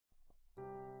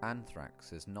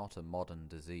Anthrax is not a modern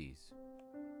disease.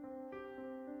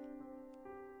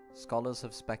 Scholars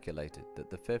have speculated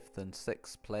that the 5th and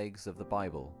 6th plagues of the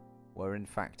Bible were in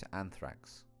fact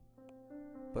anthrax.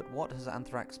 But what has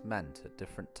anthrax meant at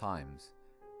different times,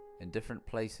 in different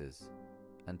places,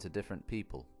 and to different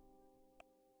people?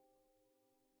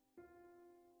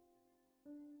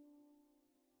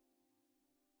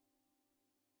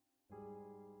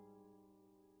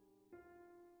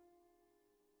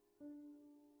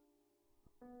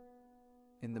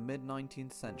 In the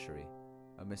mid-19th century,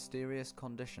 a mysterious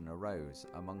condition arose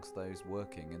amongst those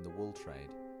working in the wool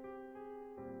trade.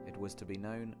 It was to be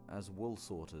known as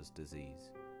Woolsorters'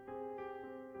 disease.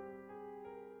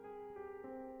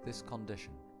 This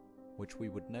condition, which we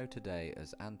would know today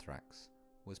as anthrax,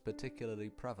 was particularly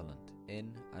prevalent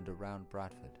in and around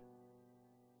Bradford.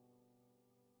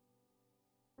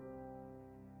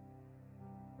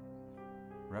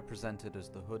 Represented as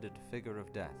the hooded figure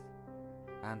of death,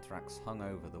 anthrax hung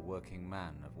over the working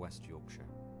man of West Yorkshire.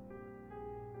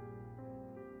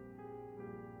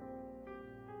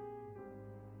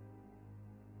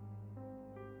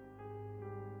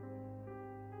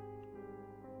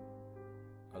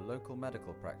 A local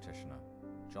medical practitioner,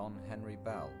 John Henry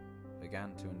Bell,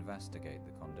 began to investigate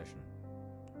the condition.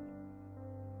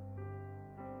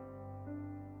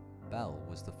 Bell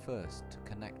was the first to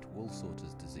connect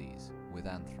Woolsorters' disease with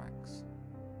anthrax.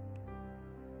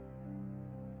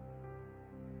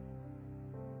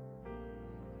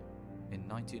 In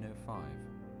 1905,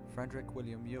 Frederick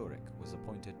William Urich was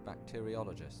appointed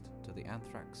bacteriologist to the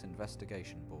Anthrax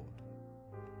Investigation Board.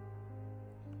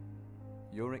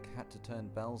 Urich had to turn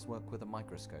Bell's work with a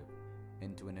microscope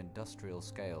into an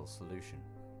industrial-scale solution.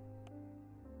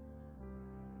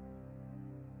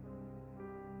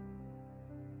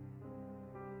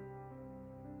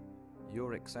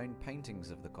 Urich's own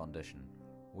paintings of the condition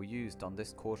were used on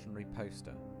this cautionary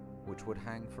poster, which would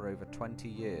hang for over 20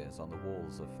 years on the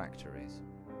walls of factories.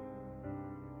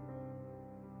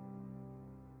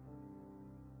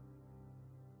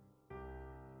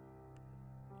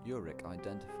 Urich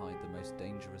identified the most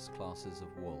dangerous classes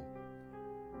of wool.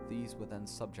 These were then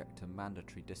subject to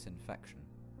mandatory disinfection.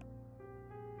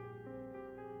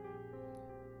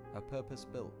 A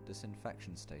purpose-built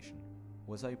disinfection station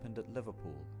was opened at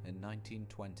Liverpool in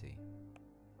 1920.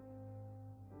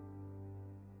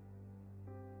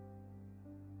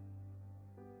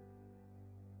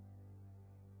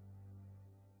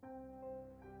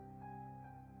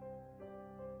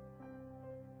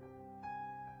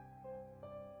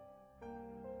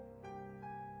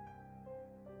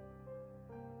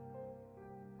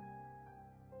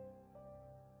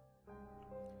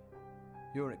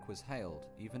 Urich was hailed,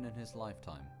 even in his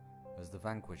lifetime, as the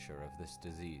vanquisher of this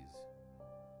disease.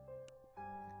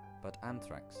 But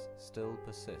anthrax still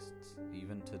persists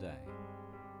even today.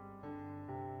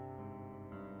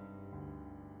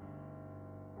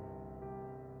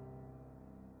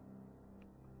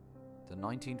 The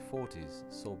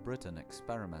 1940s saw Britain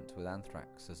experiment with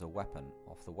anthrax as a weapon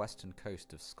off the western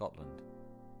coast of Scotland.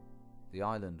 The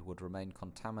island would remain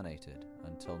contaminated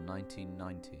until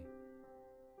 1990.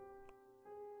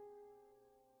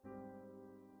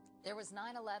 There was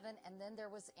 9/11, and then there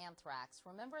was anthrax.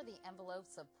 Remember the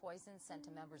envelopes of poison sent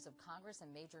to members of Congress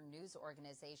and major news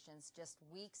organizations just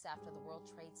weeks after the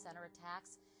World Trade Center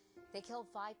attacks? They killed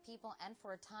 5 people and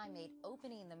for a time made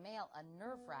opening the mail a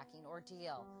nerve-wracking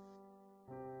ordeal.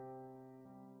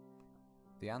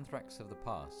 The anthrax of the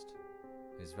past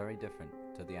is very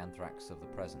different to the anthrax of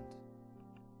the present.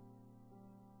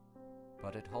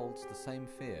 But it holds the same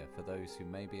fear for those who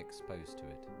may be exposed to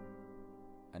it.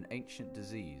 An ancient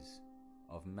disease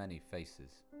of many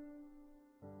faces.